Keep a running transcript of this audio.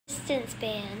resistance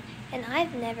band, and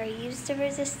I've never used a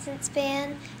resistance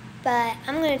band, but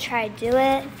I'm going to try to do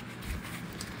it.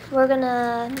 We're going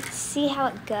to see how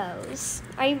it goes.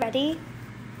 Are you ready?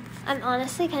 I'm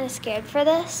honestly kind of scared for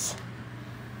this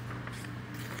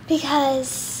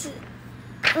because,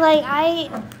 like,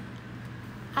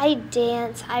 I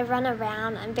dance, I run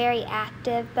around, I'm very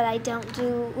active, but I don't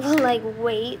do, like,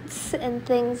 weights and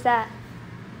things that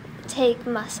take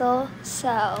muscle,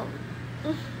 so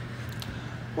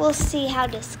we'll see how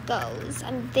this goes.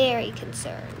 I'm very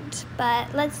concerned,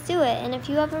 but let's do it. And if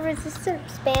you have a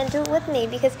resistance band, do it with me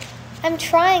because I'm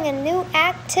trying a new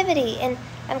activity, and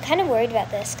I'm kind of worried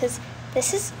about this because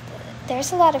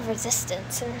there's a lot of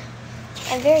resistance, and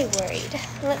I'm very worried.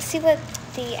 Let's see what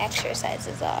the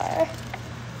exercises are.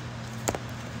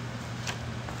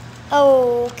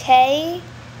 Okay,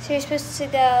 so you're supposed to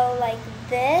go like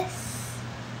this,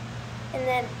 and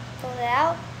then pull it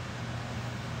out.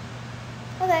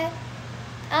 Okay,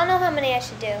 I don't know how many I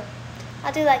should do.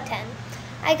 I'll do like 10.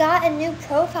 I got a new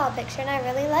profile picture and I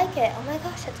really like it. Oh my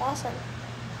gosh, that's awesome.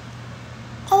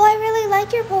 Oh, I really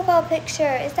like your profile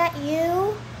picture. Is that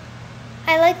you?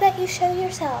 I like that you show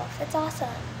yourself. It's awesome.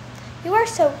 You are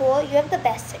so cool. You have the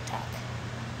best TikTok,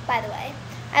 by the way.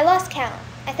 I lost count.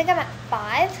 I think I'm at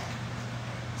 5.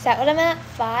 Is that what I'm at?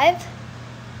 5,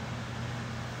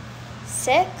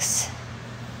 6,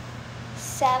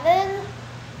 7,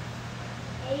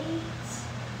 8,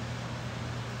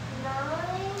 9,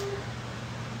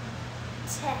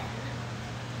 10.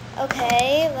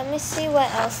 Okay, let me see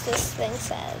what else this thing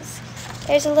says.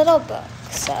 There's a little book,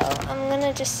 so I'm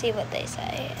gonna just see what they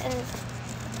say and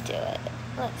do it.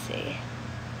 Let's see.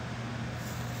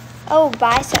 Oh,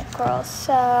 bicep curls.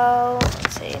 So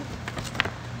let's see.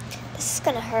 This is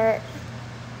gonna hurt.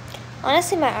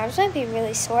 Honestly, my arms might be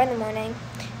really sore in the morning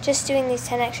just doing these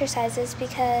 10 exercises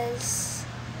because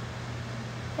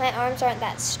my arms aren't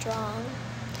that strong.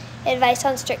 Advice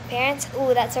on strict parents?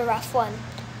 Ooh, that's a rough one.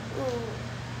 Ooh,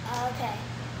 okay.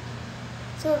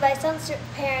 So advice on strict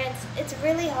parents, it's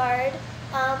really hard.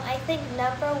 I think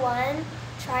number 1,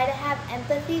 try to have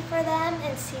empathy for them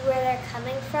and see where they're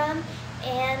coming from,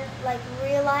 and like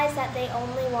realize that they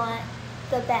only want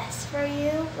the best for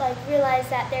you. Like realize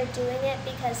that they're doing it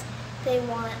because they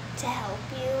want to help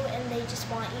you and they just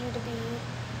want you to be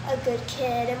a good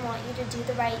kid and want you to do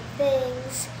the right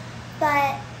things.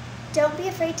 But don't be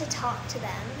afraid to talk to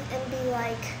them and be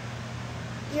like,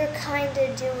 you're kind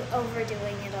of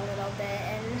overdoing it a little bit,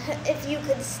 and if you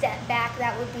could step back,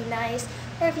 that would be nice.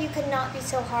 Or if you could not be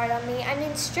so hard on me. I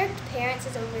mean, strict parents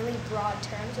is a really broad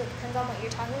term, so it depends on what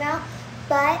you're talking about.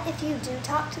 But if you do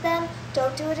talk to them,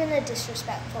 don't do it in a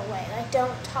disrespectful way. Like,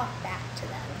 don't talk back to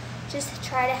them. Just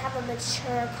try to have a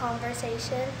mature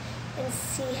conversation and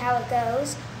see how it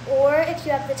goes. Or if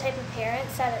you have the type of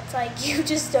parents that it's like you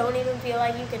just don't even feel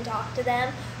like you can talk to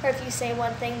them, or if you say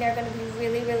one thing, they're going to be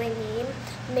really, really mean,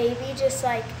 maybe just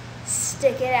like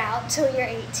stick it out till you're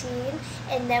 18,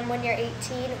 and then when you're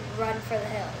 18, run for the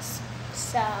hills.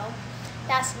 So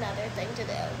that's another thing to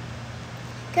do.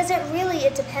 Because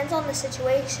it depends on the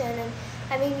situation, and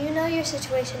I mean, you know your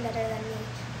situation better than me,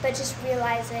 but just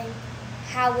realizing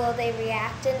how will they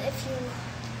react, and if you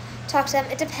talk to them,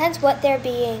 it depends what they're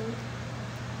being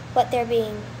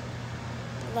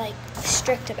like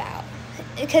strict about.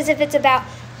 Because if it's about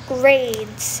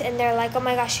grades and they're like, oh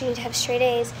my gosh, you need to have straight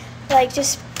A's, like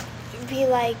just be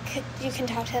like, you can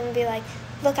talk to them and be like,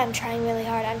 look, I'm trying really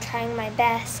hard, I'm trying my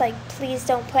best, like please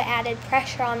don't put added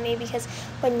pressure on me, because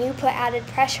when you put added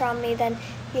pressure on me, then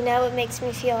you know it makes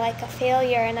me feel like a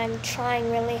failure and I'm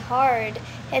trying really hard,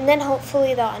 and then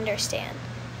hopefully they'll understand.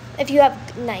 If you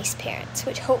have nice parents,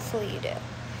 which hopefully you do.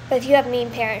 But if you have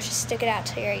mean parents, just stick it out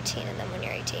till you're 18, and then when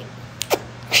you're 18.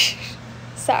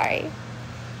 Sorry.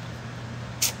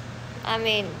 I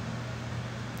mean,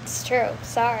 it's true.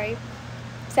 Sorry.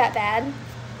 Is that bad?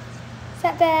 Is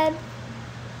that bad?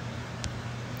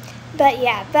 But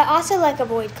yeah, but also like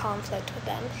avoid conflict with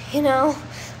them, you know?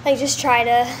 Like just try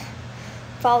to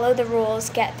follow the rules,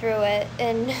 get through it,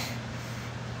 and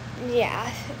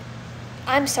yeah.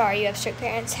 I'm sorry you have strict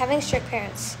parents. Having strict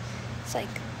parents is like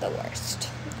the worst.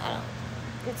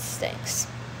 It stinks.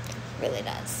 It really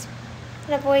does.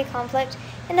 And avoid conflict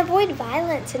and avoid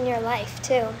violence in your life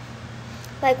too.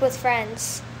 Like with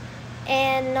friends.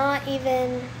 And not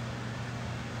even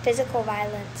physical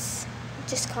violence.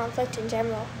 Just conflict in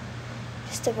general.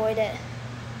 Just avoid it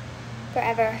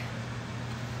forever.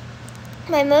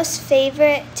 My most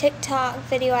favorite TikTok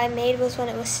video I made was when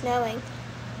it was snowing.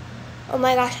 Oh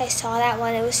my gosh, I saw that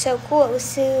one. It was so cool. It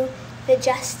was to the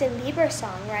Justin Bieber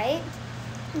song, right?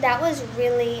 That was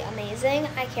really amazing.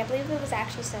 I can't believe it was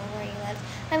actually snowing where you live.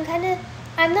 I'm kind of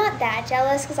I'm not that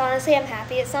jealous because honestly I'm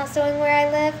happy it's not snowing where I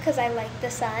live because I like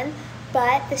the sun,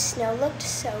 but the snow looked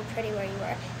so pretty where you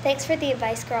were. Thanks for the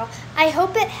advice, girl. I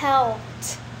hope it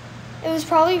helped. It was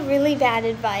probably really bad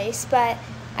advice, but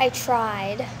I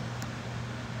tried.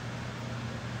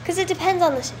 Because it depends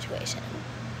on the situation.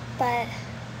 But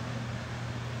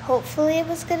hopefully it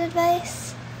was good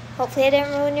advice. Hopefully I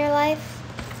didn't ruin your life.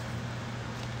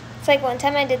 It's like one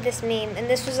time I did this meme, and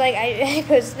this was like, I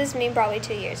posted this meme probably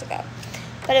 2 years ago.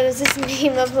 But it was this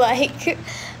meme of like,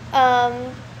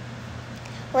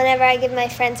 whenever I give my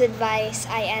friends advice,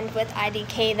 I end with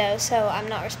IDK though, so I'm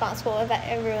not responsible if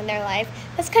I ruin their life.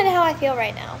 That's kind of how I feel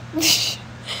right now.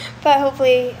 But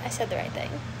hopefully I said the right thing.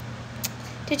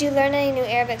 Did you learn any new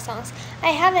Arabic songs? I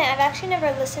haven't. I've actually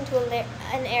never listened to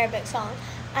an Arabic song.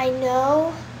 I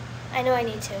know I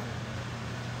need to.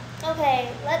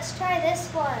 Okay, let's try this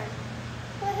one.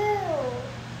 Woohoo!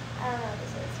 I don't know what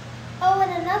this is. Oh,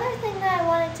 and another thing that I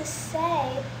wanted to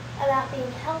say about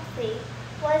being healthy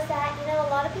was that, you know, a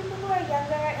lot of people who are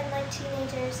younger and like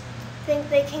teenagers think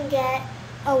they can get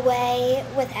away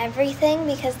with everything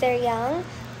because they're young,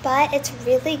 but it's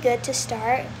really good to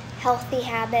start healthy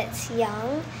habits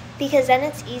young because then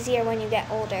it's easier when you get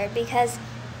older, because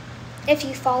if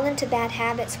you fall into bad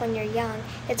habits when you're young,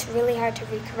 it's really hard to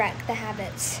recorrect the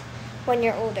habits when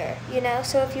you're older, you know?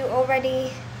 So if you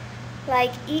already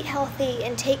like eat healthy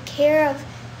and take care of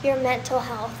your mental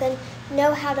health and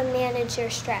know how to manage your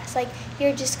stress, like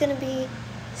you're just going to be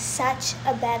such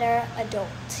a better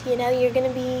adult, you know? You're going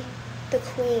to be the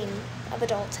queen of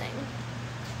adulting,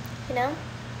 you know?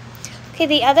 Okay,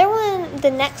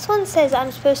 the next one says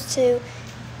I'm supposed to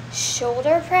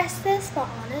shoulder press this, but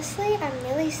honestly, I'm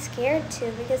really scared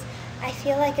to because I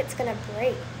feel like it's going to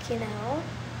break, you know?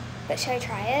 But should I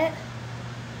try it?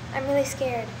 I'm really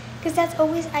scared because that's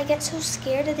always, I get so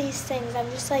scared of these things. I'm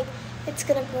just like, it's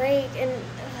going to break, and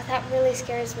that really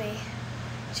scares me.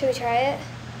 Should we try it?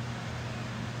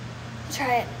 We'll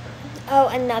try it. Oh,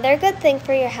 another good thing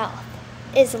for your health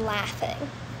is laughing.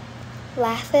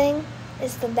 Laughing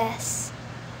is the best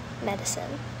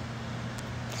medicine.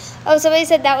 Oh, somebody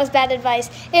said that was bad advice.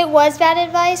 It was bad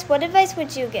advice. What advice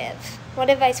would you give? What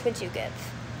advice would you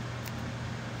give?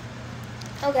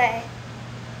 Okay.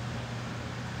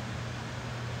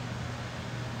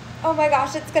 Oh my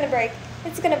gosh, it's gonna break.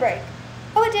 It's gonna break.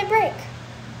 Oh, it did break.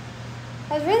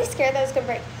 I was really scared that it was gonna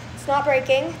break. It's not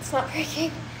breaking. It's not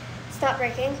breaking. It's not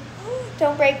breaking.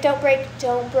 Don't break, don't break,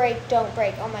 don't break, don't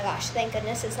break. Oh my gosh, thank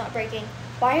goodness it's not breaking.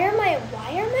 Why are my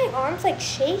arms like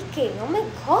shaking? Oh my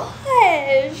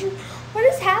gosh. What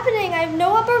is happening? I have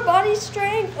no upper body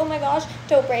strength. Oh my gosh.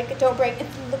 Don't break, don't break.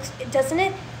 Doesn't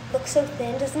it look so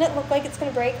thin? Doesn't it look like it's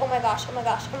gonna break? Oh my gosh, oh my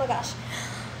gosh, oh my gosh.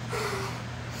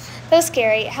 That was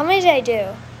scary. How many did I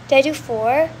do? Did I do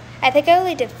 4? I think I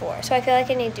only did 4, so I feel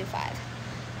like I need to do 5.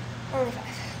 Only 5.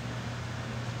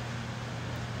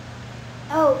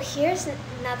 Oh, here's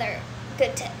another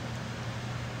good tip.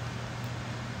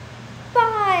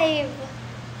 5!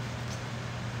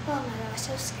 Oh my gosh,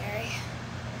 so scary.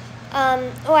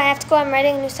 Oh, I have to go. I'm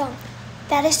writing a new song.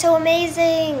 That is so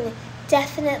amazing.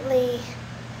 Definitely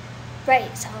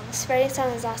write songs. Writing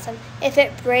songs is awesome. If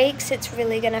it breaks, it's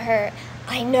really gonna hurt.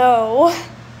 I know.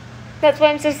 That's why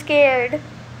I'm so scared.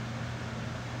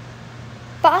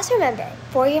 But also remember,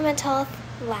 for your mental health,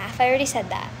 laugh. I already said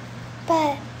that.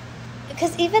 But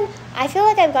because even I feel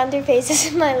like I've gone through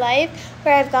phases in my life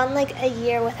where I've gone like a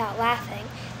year without laughing,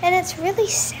 and it's really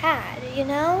sad, you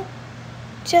know?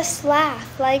 Just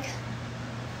laugh. Like,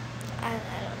 I don't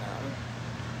know.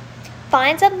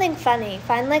 Find something funny.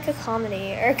 Find like a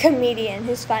comedy or a comedian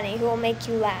who's funny, who will make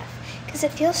you laugh, because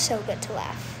it feels so good to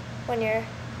laugh when you're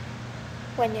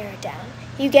down.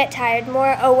 You get tired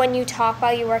more. Oh, when you talk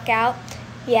while you work out.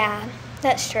 Yeah,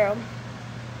 that's true.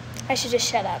 I should just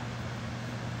shut up.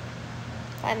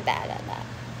 I'm bad at that.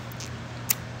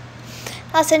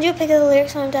 I'll send you a pic of the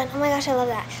lyrics when I'm done. Oh my gosh, I love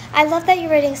that. I love that you're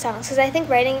writing songs, because I think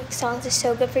writing songs is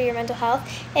so good for your mental health.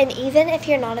 And even if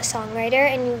you're not a songwriter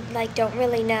and you like don't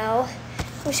really know,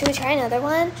 should we try another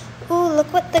one? Ooh,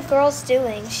 look what the girl's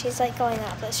doing. She's like going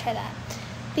up. Let's try that.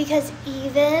 Because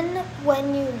even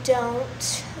when you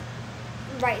don't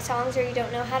write songs or you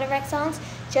don't know how to write songs,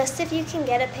 just if you can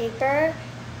get a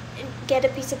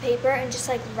piece of paper and just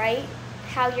like write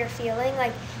how you're feeling,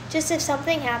 like just if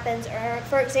something happens, or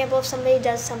for example if somebody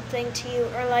does something to you,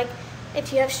 or like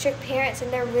if you have strict parents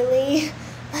and they're really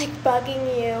like bugging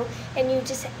you and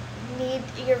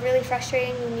you're really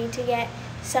frustrated and you need to get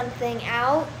something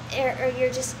out, or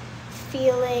you're just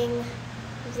feeling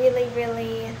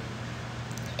really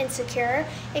insecure,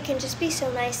 it can just be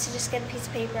so nice to just get a piece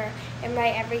of paper and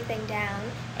write everything down,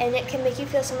 and it can make you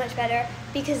feel so much better,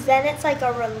 because then it's like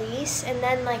a release, and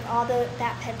then like all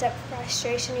that pent up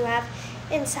frustration you have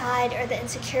inside, or the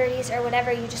insecurities or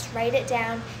whatever, you just write it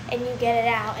down and you get it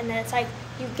out, and then it's like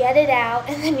you get it out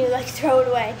and then you like throw it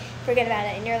away, forget about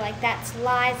it, and you're like, that's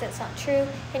lies, that's not true,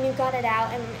 and you got it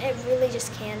out, and it really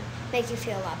just can make you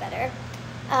feel a lot better.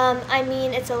 I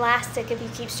mean, it's elastic. If you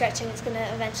keep stretching, it's going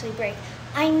to eventually break.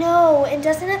 I know, and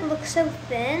doesn't it look so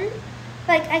thin?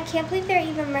 Like, I can't believe they're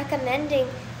even recommending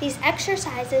these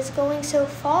exercises going so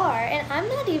far, and I'm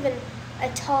not even a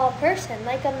tall person.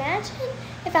 Like, imagine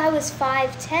if I was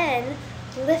 5'10",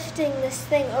 lifting this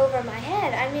thing over my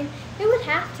head. I mean, it would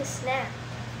have to snap.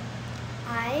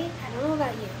 I don't know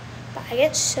about you, but I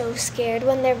get so scared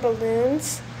when they're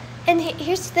balloons. And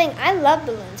here's the thing, I love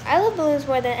balloons. I love balloons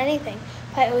more than anything,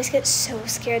 but I always get so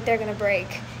scared they're gonna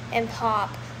break and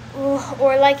pop. Ooh,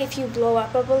 or like if you blow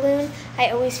up a balloon,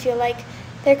 I always feel like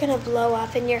they're gonna blow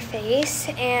up in your face,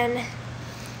 and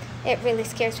it really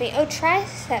scares me. Oh,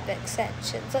 tricep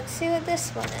extensions. Let's see what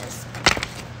this one is.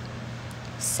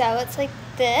 So it's like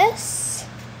this,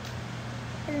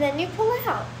 and then you pull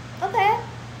out. Okay,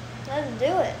 let's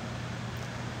do it.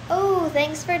 Oh,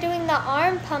 thanks for doing the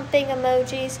arm pumping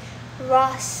emojis,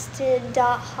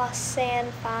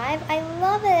 Rusted.Hassan5. I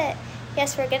love it.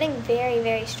 Yes, we're getting very,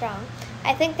 very strong.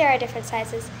 I think there are different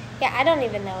sizes. Yeah, I don't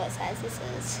even know what size this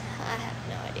is. I have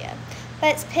no idea.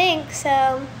 But it's pink,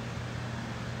 so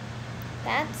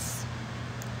that's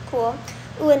cool.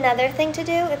 Ooh, another thing to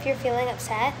do if you're feeling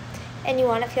upset and you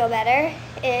want to feel better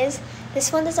is,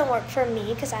 this one doesn't work for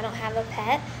me because I don't have a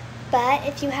pet, but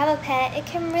if you have a pet, it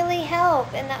can really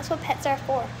help, and that's what pets are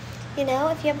for. You know,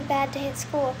 if you have a bad day at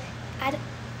school,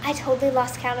 I totally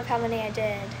lost count of how many I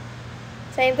did.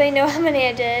 Does anybody know how many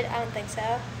I did? I don't think so.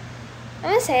 I'm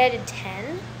going to say I did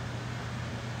 10.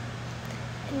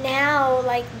 Now,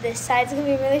 like, this side's going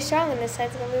to be really strong and this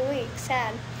side's going to be weak.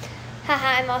 Sad.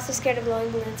 Haha, I'm also scared of blowing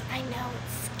balloons. I know,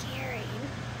 it's scary.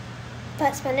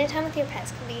 But spending time with your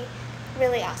pets can be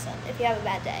really awesome if you have a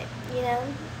bad day, you know?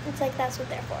 It's like, that's what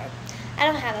they're for. I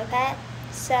don't have a pet,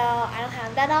 so I don't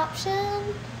have that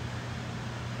option.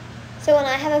 So when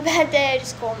I have a bad day, I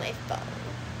just go on my phone.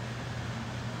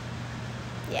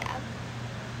 Yeah.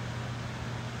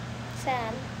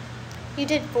 Sad. You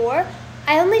did 4?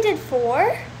 I only did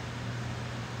 4?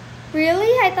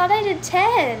 Really? I thought I did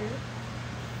 10.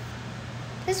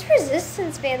 This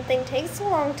resistance band thing takes a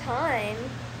long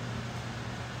time.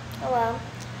 Oh well.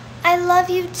 I love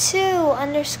you too,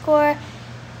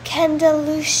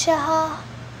 _Kendalusha.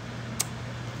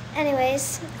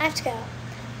 Anyways, I have to go.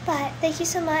 But thank you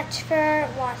so much for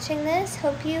watching this.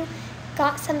 Hope you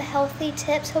got some healthy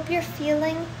tips. Hope you're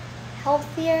feeling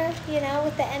healthier, you know,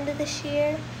 with the end of this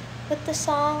year, with the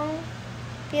song,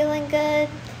 feeling good.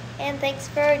 And thanks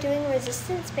for doing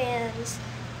resistance bands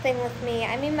thing with me.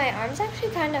 I mean, my arms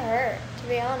actually kind of hurt, to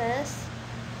be honest.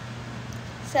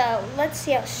 So let's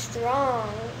see how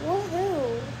strong. Woohoo!